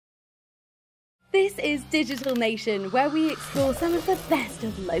This is Digital Nation, where we explore some of the best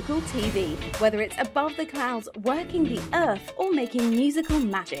of local TV, whether it's above the clouds, working the earth, or making musical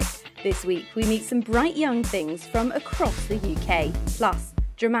magic. This week, we meet some bright young things from across the UK, plus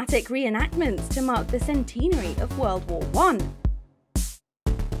dramatic reenactments to mark the centenary of World War I,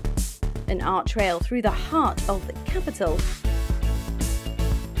 an art trail through the heart of the capital,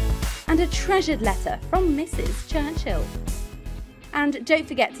 and a treasured letter from Mrs. Churchill. And don't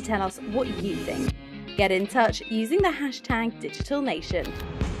forget to tell us what you think. Get in touch using the hashtag Digital Nation.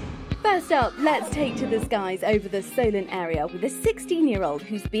 First up, let's take to the skies over the Solent area with a 16-year-old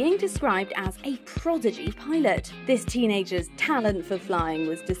who's being described as a prodigy pilot. This teenager's talent for flying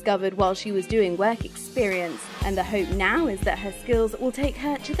was discovered while she was doing work experience, and the hope now is that her skills will take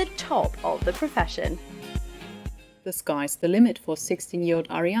her to the top of the profession. The sky's the limit for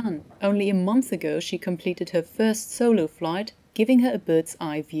 16-year-old Ariane. Only a month ago she completed her first solo flight, giving her a bird's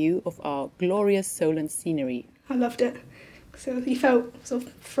eye view of our glorious Solent scenery. I loved it. So you felt sort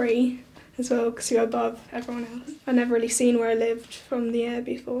of free as well because you're above everyone else. I'd never really seen where I lived from the air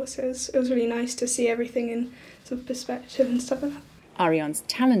before, so it was really nice to see everything in sort of perspective and stuff like that. Ariane's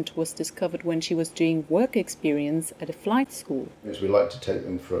talent was discovered when she was doing work experience at a flight school. Yes, we like to take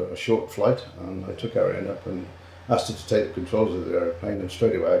them for a short flight, and I took Ariane up and asked her to take the controls of the aeroplane, and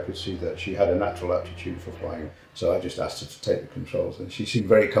straight away I could see that she had a natural aptitude for flying. So I just asked her to take the controls, and she seemed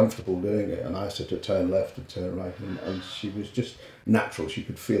very comfortable doing it, and I asked her to turn left and turn right, and she was just natural. She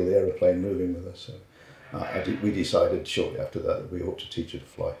could feel the aeroplane moving with us. So we decided shortly after that we ought to teach her to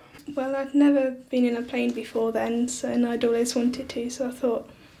fly. Well, I'd never been in a plane before then, and I'd always wanted to, so I thought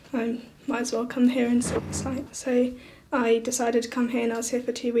I might as well come here and see what it's like. So I decided to come here, and I was here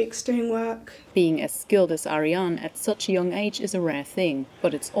for 2 weeks doing work. Being as skilled as Ariane at such a young age is a rare thing,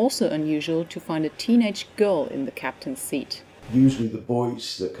 but it's also unusual to find a teenage girl in the captain's seat. Usually the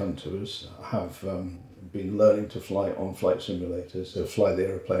boys that come to us have been learning to fly on flight simulators, to fly the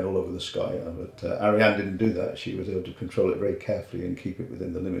aeroplane all over the sky, but Ariane didn't do that. She was able to control it very carefully and keep it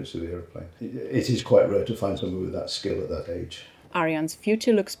within the limits of the aeroplane. It is quite rare to find someone with that skill at that age. Ariane's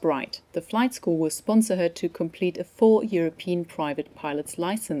future looks bright. The flight school will sponsor her to complete a full European private pilot's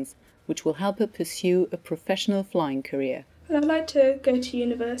license, which will help her pursue a professional flying career. Well, I'd like to go to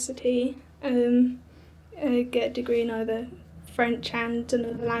university, get a degree in either French and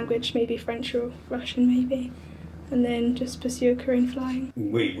another language, maybe French or Russian maybe, and then just pursue a career in flying.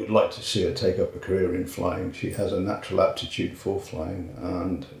 We would like to see her take up a career in flying. She has a natural aptitude for flying,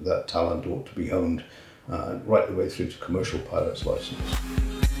 and that talent ought to be honed right the way through to commercial pilot's licence.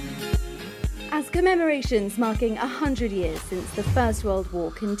 As commemorations marking 100 years since the First World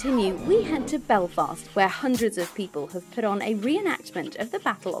War continue, we head to Belfast, where hundreds of people have put on a reenactment of the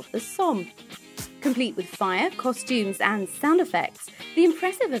Battle of the Somme. Complete with fire, costumes and sound effects, the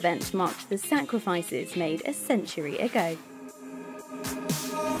impressive event marked the sacrifices made a century ago.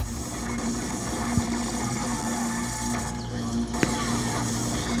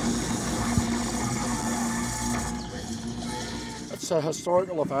 It's a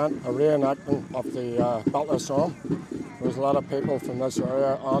historical event, a reenactment of the Battle of Somme. There was a lot of people from this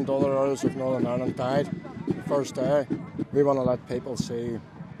area and other areas of Northern Ireland died the first day. We want to let people see,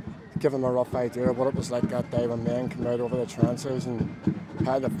 give them a rough idea of what it was like that day when men came out over the trenches and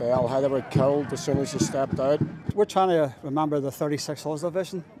how they fell, how they were killed as soon as they stepped out. We're trying to remember the 36th Horse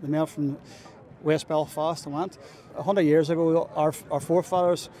Division, the men from West Belfast and went. 100 years ago, our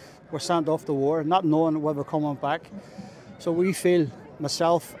forefathers were sent off to war, not knowing when we're coming back. So we feel,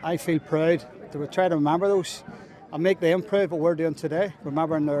 I feel proud to try to remember those and make them proud of what we're doing today,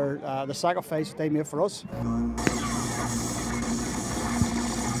 remembering the sacrifice they made for us.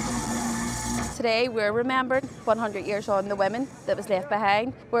 Today we're remembering 100 years on the women that was left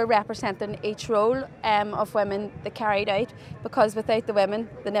behind. We're representing each role of women that carried out, because without the women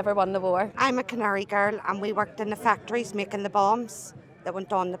they never won the war. I'm a Canary girl and we worked in the factories making the bombs that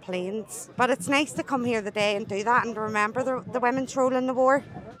went on the planes. But it's nice to come here today and do that and to remember the women's role in the war.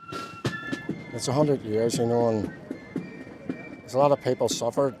 It's 100 years, you know, and there's a lot of people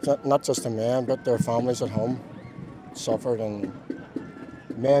suffered, not just the men, but their families at home suffered, and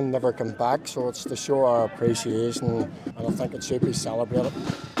men never come back, so it's to show our appreciation, and I think it should be celebrated.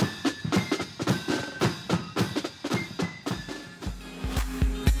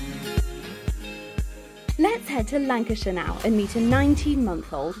 Let's head to Lancashire now and meet a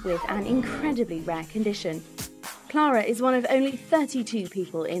 19-month-old with an incredibly rare condition. Clara is one of only 32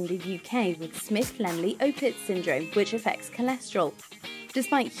 people in the UK with Smith-Lemli-Opitz syndrome, which affects cholesterol.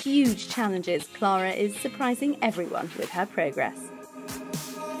 Despite huge challenges, Clara is surprising everyone with her progress.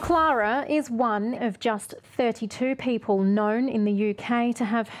 Clara is one of just 32 people known in the UK to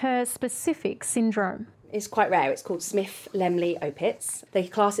have her specific syndrome. It's quite rare. It's called Smith-Lemli-Opitz. They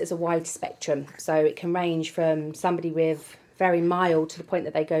class it as a wide spectrum, so it can range from somebody with very mild to the point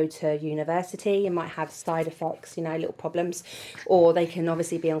that they go to university and might have side effects, you know, little problems, or they can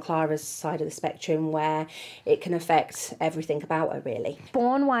obviously be on Clara's side of the spectrum where it can affect everything about her, really.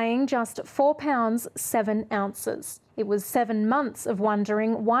 Born weighing just 4 pounds 7 ounces. It was 7 months of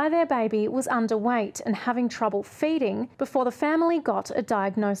wondering why their baby was underweight and having trouble feeding before the family got a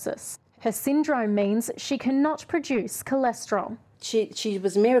diagnosis. Her syndrome means she cannot produce cholesterol. She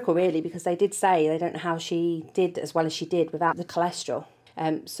was a miracle, really, because they did say they don't know how she did as well as she did without the cholesterol.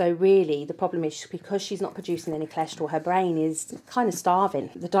 So really, the problem is because she's not producing any cholesterol, her brain is kind of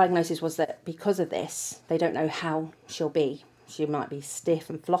starving. The diagnosis was that because of this, they don't know how she'll be. She might be stiff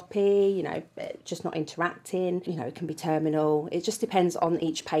and floppy, you know, just not interacting. You know, it can be terminal. It just depends on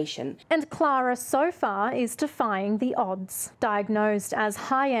each patient. And Clara so far is defying the odds. Diagnosed as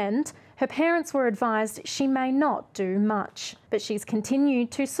high-end, her parents were advised she may not do much, but she's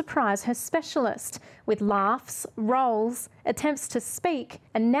continued to surprise her specialist with laughs, rolls, attempts to speak,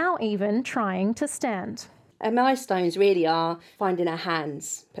 and now even trying to stand. Milestones really are finding her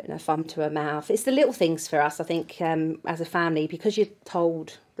hands, putting her thumb to her mouth. It's the little things for us, I think, as a family, because you're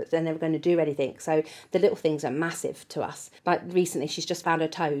told that they're never going to do anything. So the little things are massive to us. But recently she's just found her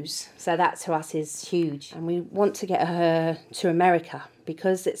toes. So that to us is huge. And we want to get her to America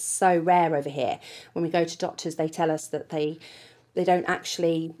because it's so rare over here. When we go to doctors, they tell us that they don't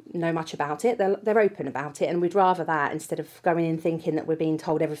actually know much about it. They're open about it, and we'd rather that instead of going in thinking that we're being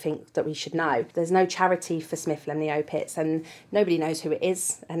told everything that we should know. There's no charity for Smith-Lemli-Opitz, and nobody knows who it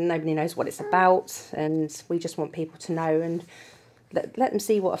is, and nobody knows what it's about, and we just want people to know and let them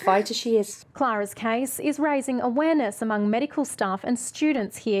see what a fighter she is. Clara's case is raising awareness among medical staff and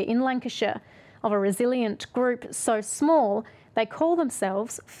students here in Lancashire of a resilient group so small they call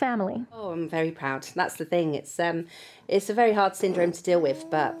themselves family. Oh, I'm very proud. That's the thing. It's a very hard syndrome to deal with,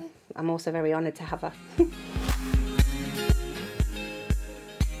 but I'm also very honoured to have her.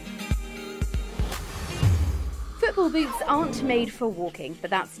 Football boots aren't made for walking, but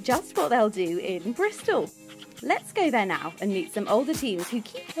that's just what they'll do in Bristol. Let's go there now and meet some older teams who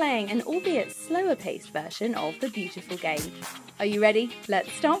keep playing an albeit slower paced version of the beautiful game. Are you ready?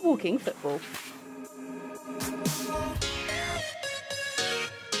 Let's start walking football.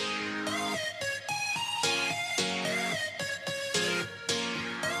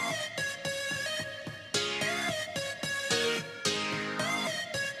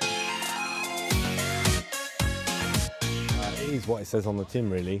 Is what it says on the tin,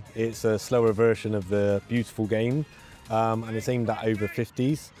 really. It's a slower version of the beautiful game, and it's aimed at over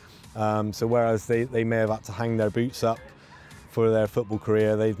 50s. So whereas they may have had to hang their boots up for their football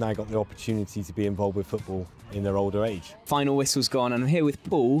career, they've now got the opportunity to be involved with football in their older age. Final whistle's gone, and I'm here with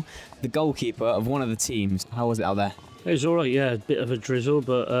Paul, the goalkeeper of one of the teams. How was it out there? It was all right, yeah, a bit of a drizzle,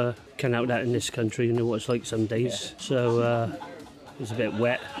 but can't help that in this country, you know what it's like some days. Yeah. So it was a bit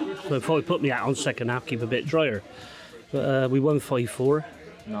wet. So I thought I'd put my hat on second half, keep a bit drier. But we won 5-4.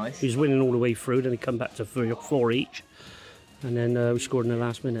 Nice. He was winning all the way through, then he come back to 4 each. And then we scored in the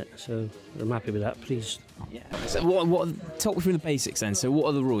last minute, so I'm happy with that, please. Yeah. So talk me through the basics then. So what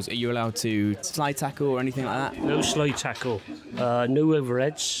are the rules? Are you allowed to slide tackle or anything like that? No slide tackle, no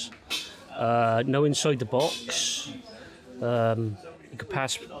overheads, no inside the box. You could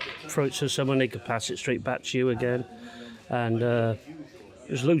pass throw it to someone, they could pass it straight back to you again. And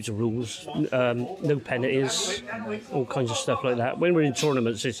there's loads of rules, no penalties, all kinds of stuff like that. When we're in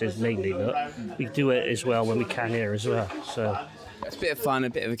tournaments, this is mainly, but we do it as well when we can here as well. So it's a bit of fun, a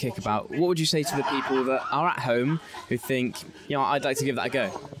bit of a kickabout. What would you say to the people that are at home who think, you know, I'd like to give that a go?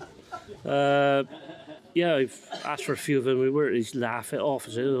 Yeah, I've asked for a few of them. We were at least laugh it off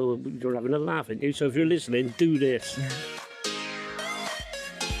and say, oh, you're having a laugh, aren't you? So if you're listening, do this.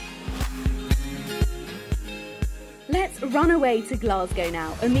 Let's run away to Glasgow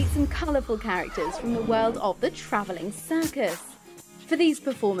now and meet some colourful characters from the world of the travelling circus. For these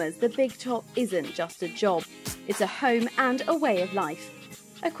performers, the big top isn't just a job, it's a home and a way of life.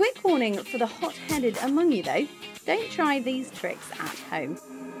 A quick warning for the hot-headed among you though, don't try these tricks at home.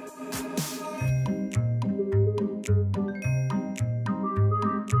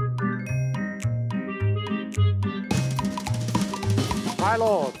 My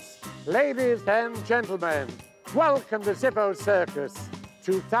lords, ladies and gentlemen, welcome to Zippo Circus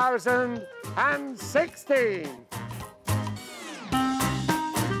 2016.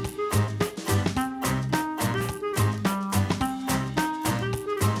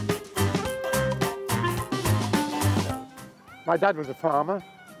 My dad was a farmer.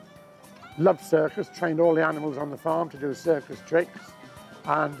 loved circus, trained all the animals on the farm to do circus tricks.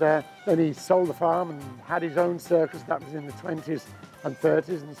 And then he sold the farm and had his own circus. That was in the 20s and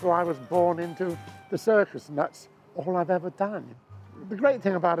 30s. And so I was born into the circus, and that's all I've ever done. The great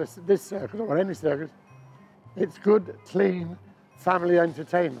thing about this circus, or any circus, it's good, clean, family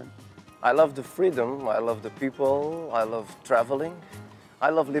entertainment. I love the freedom, I love the people, I love traveling, I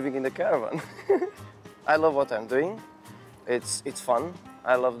love living in the caravan. I love what I'm doing. It's fun.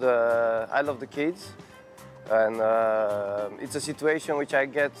 I love the kids, and it's a situation which I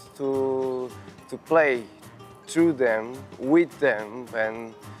get to play through them, with them,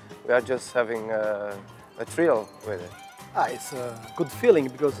 and we are just having a thrill with it. It's a good feeling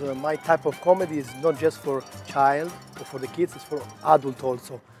because my type of comedy is not just for child or for the kids, it's for adult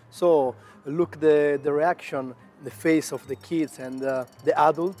also. So look the reaction, the face of the kids and the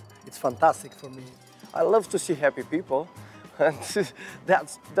adult, it's fantastic for me. I love to see happy people, and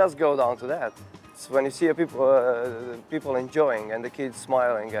that does go down to that. It's when you see people enjoying and the kids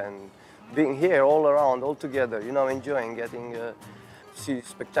smiling and being here all around, all together, you know, enjoying, getting to see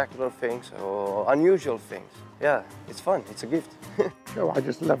spectacular things or unusual things. Yeah, it's fun, it's a gift. I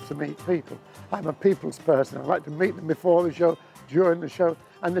just love to meet people. I'm a people's person. I like to meet them before the show, during the show.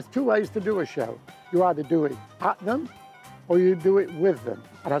 And there's two ways to do a show. You either do it at them or you do it with them.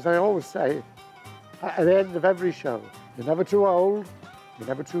 And as I always say, at the end of every show, you're never too old, you're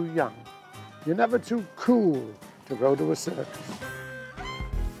never too young, you're never too cool to go to a circus.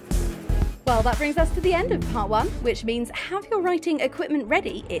 Well, that brings us to the end of part 1, which means have your writing equipment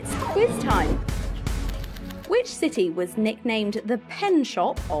ready, it's quiz time. Which city was nicknamed the pen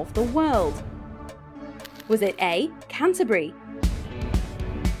shop of the world? Was it A, Canterbury,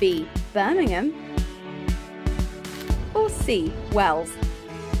 B, Birmingham, or C, Wells?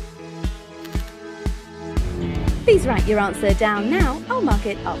 Please write your answer down now, I'll mark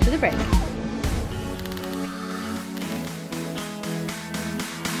it after the break.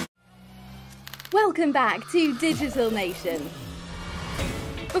 Welcome back to Digital Nation.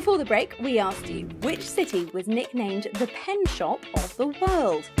 Before the break, we asked you, which city was nicknamed the pen shop of the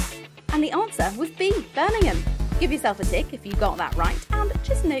world? And the answer was B, Birmingham. Give yourself a tick if you got that right, and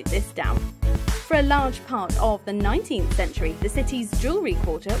just note this down. For a large part of the 19th century, the city's jewellery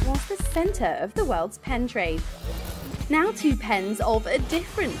quarter was the centre of the world's pen trade. Now to pens of a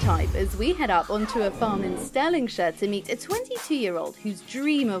different type as we head up onto a farm in Stirlingshire to meet a 22-year-old whose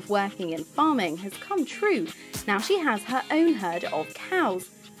dream of working in farming has come true. Now she has her own herd of cows.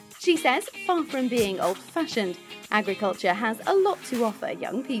 She says, far from being old-fashioned, agriculture has a lot to offer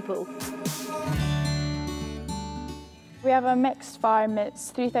young people. We have a mixed farm,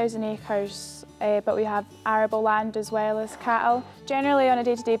 it's 3,000 acres, but we have arable land as well as cattle. Generally on a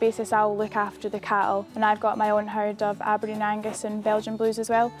day-to-day basis I'll look after the cattle, and I've got my own herd of Aberdeen Angus and Belgian Blues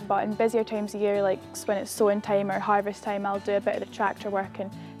as well. But in busier times of year, like when it's sowing time or harvest time, I'll do a bit of the tractor work and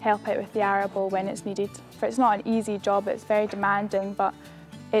help out with the arable when it's needed. It's not an easy job, it's very demanding, but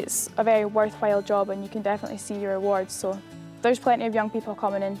it's a very worthwhile job and you can definitely see your rewards. So there's plenty of young people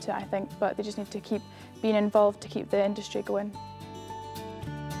coming into it, I think, but they just need to keep being involved to keep the industry going.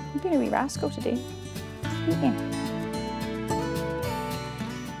 You're being a wee rascal today, aren't you?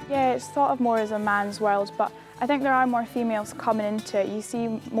 Yeah, it's thought of more as a man's world, but I think there are more females coming into it. You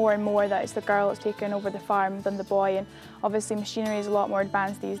see more and more that it's the girl that's taking over the farm than the boy, and obviously machinery is a lot more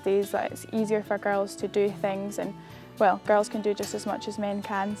advanced these days, that it's easier for girls to do things, and well, girls can do just as much as men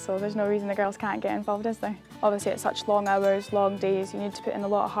can, so there's no reason the girls can't get involved, is there? Obviously it's such long hours, long days, you need to put in a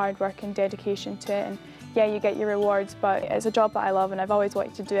lot of hard work and dedication to it, and yeah, you get your rewards, but it's a job that I love and I've always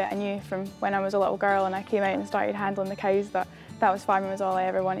wanted to do it. I knew from when I was a little girl and I came out and started handling the cows that was farming was all I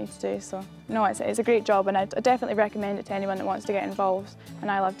ever wanted to do, so no, it's a great job and I definitely recommend it to anyone that wants to get involved, and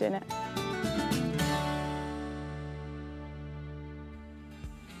I love doing it.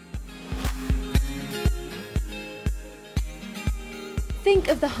 Think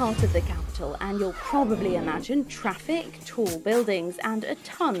of the heart of the capital and you'll probably imagine traffic, tall buildings and a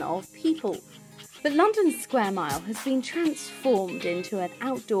ton of people. But London's Square Mile has been transformed into an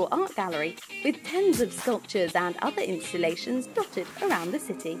outdoor art gallery with tens of sculptures and other installations dotted around the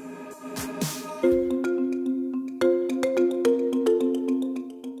city.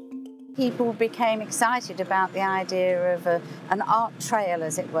 People became excited about the idea of an art trail,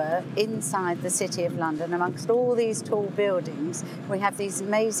 as it were, inside the City of London. Amongst all these tall buildings, we have these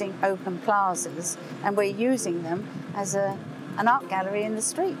amazing open plazas, and we're using them as an art gallery in the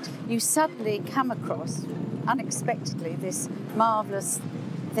street. You suddenly come across, unexpectedly, this marvellous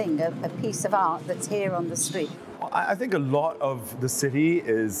thing, a piece of art that's here on the street. I think a lot of the city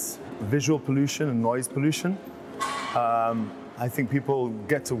is visual pollution and noise pollution. I think people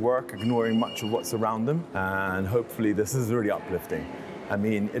get to work ignoring much of what's around them, and hopefully this is really uplifting. I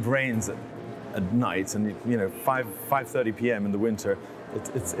mean, it rains at night, and 5:30 p.m. in the winter,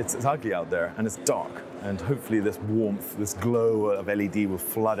 it's ugly out there, and it's dark. And hopefully this warmth, this glow of LED will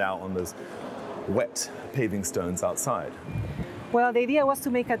flood out on those wet paving stones outside. Well, the idea was to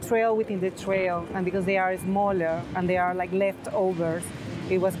make a trail within the trail, and because they are smaller and they are like leftovers,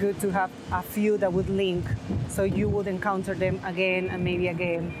 it was good to have a few that would link, so you would encounter them again and maybe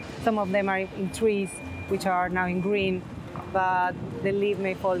again. Some of them are in trees, which are now in green, but the leaf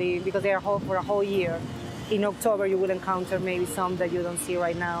may fall in because they are for a whole year. In October, you will encounter maybe some that you don't see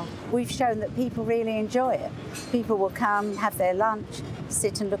right now. We've shown that people really enjoy it. People will come, have their lunch,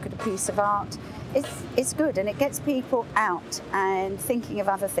 sit and look at a piece of art. It's good, and it gets people out and thinking of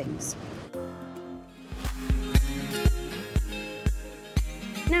other things.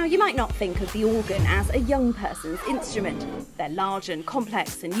 Now, you might not think of the organ as a young person's instrument. They're large and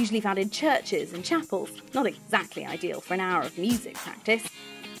complex and usually found in churches and chapels, not exactly ideal for an hour of music practice.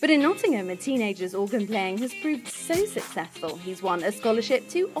 But in Nottingham, a teenager's organ playing has proved so successful, he's won a scholarship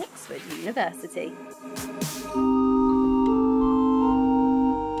to Oxford University.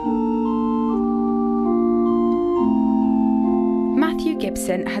 Matthew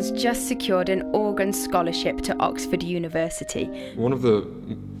Gibson has just secured an organ scholarship to Oxford University. One of the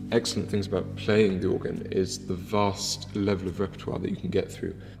excellent things about playing the organ is the vast level of repertoire that you can get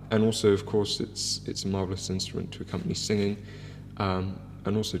through. And also, of course, it's a marvellous instrument to accompany singing,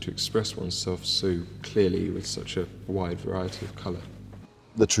 and also to express oneself so clearly with such a wide variety of colour.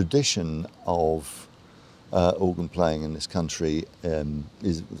 The tradition of organ playing in this country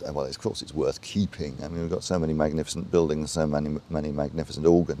is, well, of course it's worth keeping. I mean, we've got so many magnificent buildings, so many magnificent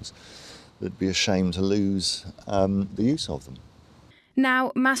organs, that it'd be a shame to lose the use of them.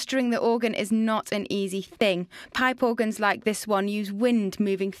 Now, mastering the organ is not an easy thing. Pipe organs like this one use wind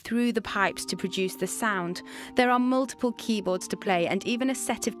moving through the pipes to produce the sound. There are multiple keyboards to play and even a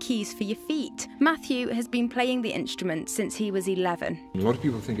set of keys for your feet. Matthew has been playing the instrument since he was 11. A lot of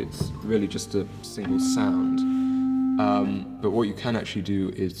people think it's really just a single sound, but what you can actually do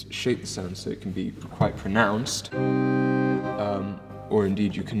is shape the sound so it can be quite pronounced, or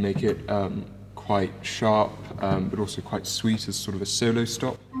indeed you can make it quite sharp, but also quite sweet as sort of a solo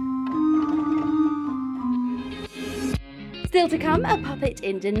stop. Still to come, a puppet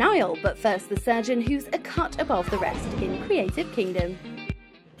in denial, but first the surgeon who's a cut above the rest in Creative Kingdom.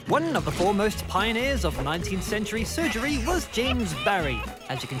 One of the foremost pioneers of 19th century surgery was James Barry,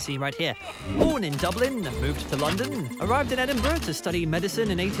 as you can see right here. Born in Dublin and moved to London, arrived in Edinburgh to study medicine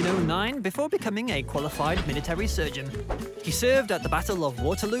in 1809 before becoming a qualified military surgeon. He served at the Battle of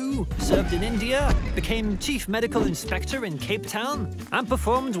Waterloo, served in India, became Chief Medical Inspector in Cape Town, and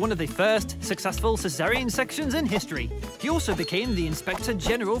performed one of the first successful caesarean sections in history. He also became the Inspector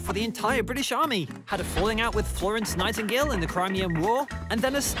General for the entire British Army, had a falling out with Florence Nightingale in the Crimean War, and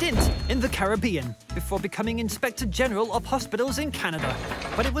then a stint in the Caribbean, before becoming Inspector General of Hospitals in Canada.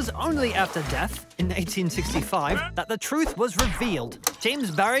 But it was only after death, in 1865, that the truth was revealed. James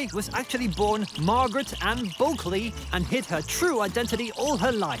Barry was actually born Margaret Ann Bulkley and hid her true identity all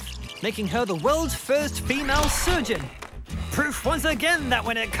her life, making her the world's first female surgeon. Proof once again that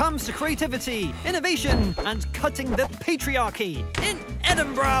when it comes to creativity, innovation, and cutting the patriarchy, in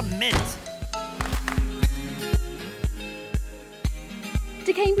Edinburgh Mint.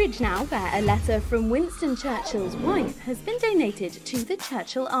 To Cambridge now, where a letter from Winston Churchill's wife has been donated to the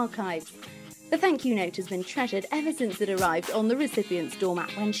Churchill Archives. The thank you note has been treasured ever since it arrived on the recipient's doormat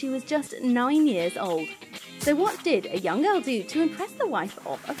when she was just 9 years old. So what did a young girl do to impress the wife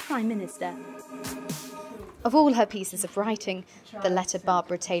of a Prime Minister? Of all her pieces of writing, the letter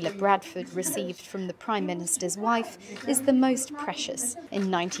Barbara Taylor Bradford received from the Prime Minister's wife is the most precious.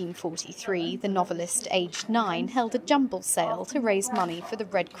 In 1943, the novelist, aged 9, held a jumble sale to raise money for the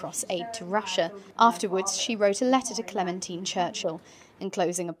Red Cross aid to Russia. Afterwards, she wrote a letter to Clementine Churchill,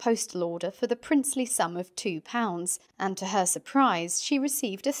 enclosing a postal order for the princely sum of £2, and to her surprise, she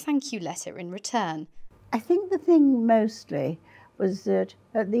received a thank you letter in return. I think the thing mostly was that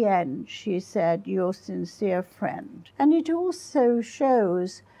at the end she said, "Your sincere friend." And it also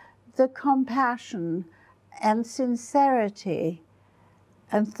shows the compassion and sincerity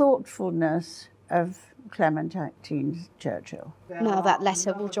and thoughtfulness of Clementine Churchill. Now that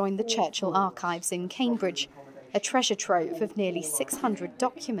letter will join the Churchill Archives in Cambridge. a treasure trove of nearly 600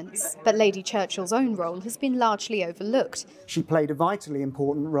 documents. But Lady Churchill's own role has been largely overlooked. She played a vitally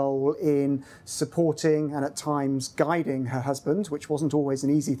important role in supporting and at times guiding her husband, which wasn't always an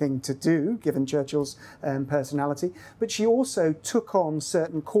easy thing to do, given Churchill's personality. But she also took on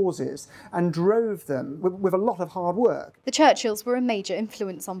certain causes and drove them with a lot of hard work. The Churchills were a major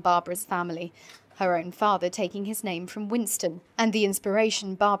influence on Barbara's family, her own father taking his name from Winston, and the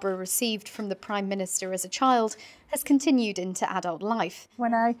inspiration Barbara received from the Prime Minister as a child has continued into adult life.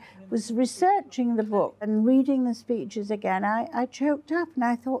 When I was researching the book and reading the speeches again, I choked up and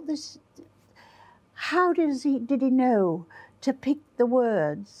I thought, how did he know to pick the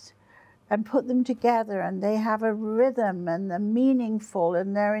words and put them together, and they have a rhythm and they're meaningful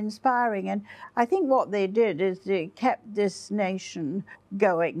and they're inspiring. And I think what they did is they kept this nation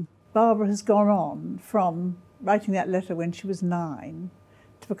going. Barbara has gone on from writing that letter when she was 9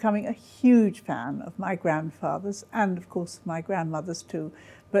 to becoming a huge fan of my grandfather's and, of course, my grandmother's too.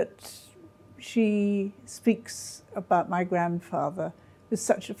 But she speaks about my grandfather with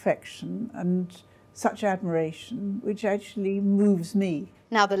such affection and such admiration, which actually moves me.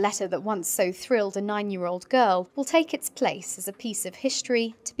 Now the letter that once so thrilled a 9-year-old girl will take its place as a piece of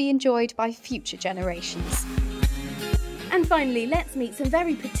history to be enjoyed by future generations. And finally, let's meet some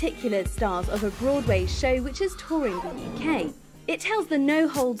very particular stars of a Broadway show which is touring the UK. It tells the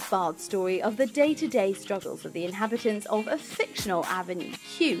no-holds-barred story of the day-to-day struggles of the inhabitants of a fictional Avenue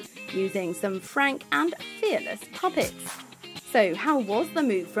Q, using some frank and fearless puppets. So, how was the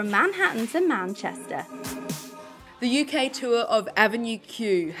move from Manhattan to Manchester? The UK tour of Avenue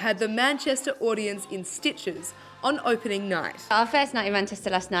Q had the Manchester audience in stitches on opening night. Our first night in Manchester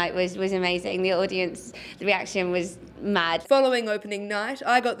last night was amazing. The audience, the reaction was mad. Following opening night,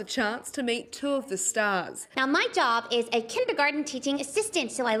 I got the chance to meet 2 of the stars. Now my job is a kindergarten teaching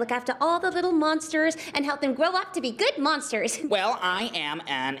assistant, so I look after all the little monsters and help them grow up to be good monsters. Well, I am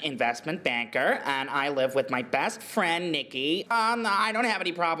an investment banker, and I live with my best friend, Nikki. I don't have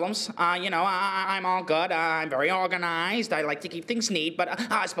any problems. I'm all good. I'm very organized. I like to keep things neat,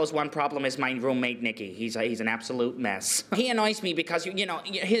 but I suppose one problem is my roommate, Nikki. He's an absolute mess. He annoys me because,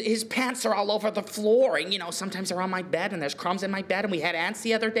 his pants are all over the floor, and, sometimes they're on my bed, and there's crumbs in my bed, and we had ants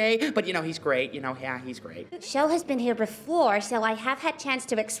the other day, but, he's great. Yeah, he's great. The show has been here before, so I have had chance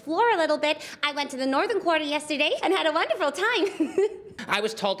to explore a little bit. I went to the Northern Quarter yesterday and had a wonderful time. I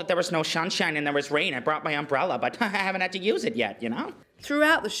was told that there was no sunshine and there was rain. I brought my umbrella, but I haven't had to use it yet,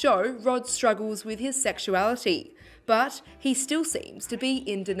 Throughout the show, Rod struggles with his sexuality, but he still seems to be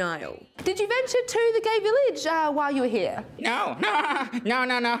in denial. Did you venture to the gay village while you were here? No, I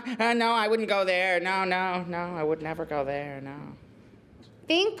wouldn't go there. No, I would never go there, no.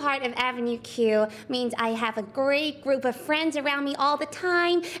 Being part of Avenue Q means I have a great group of friends around me all the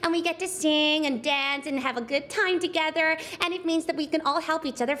time, and we get to sing and dance and have a good time together, and it means that we can all help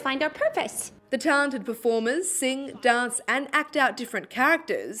each other find our purpose. The talented performers sing, dance and act out different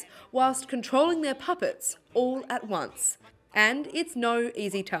characters whilst controlling their puppets all at once. And it's no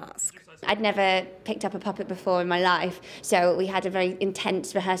easy task. I'd never picked up a puppet before in my life, so we had a very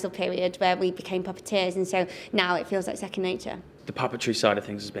intense rehearsal period where we became puppeteers, and so now it feels like second nature. The puppetry side of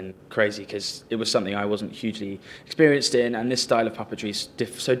things has been crazy because it was something I wasn't hugely experienced in, and this style of puppetry is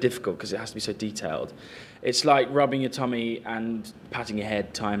so difficult because it has to be so detailed. It's like rubbing your tummy and patting your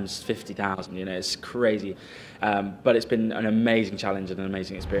head times 50,000, it's crazy. But it's been an amazing challenge and an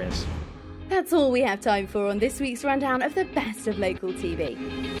amazing experience. That's all we have time for on this week's rundown of the best of local TV.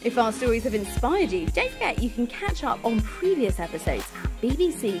 If our stories have inspired you, don't forget you can catch up on previous episodes at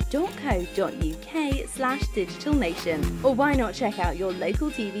bbc.co.uk/digitalnation. Or why not check out your local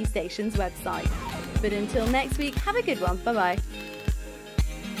TV station's website. But until next week, have a good one. Bye-bye.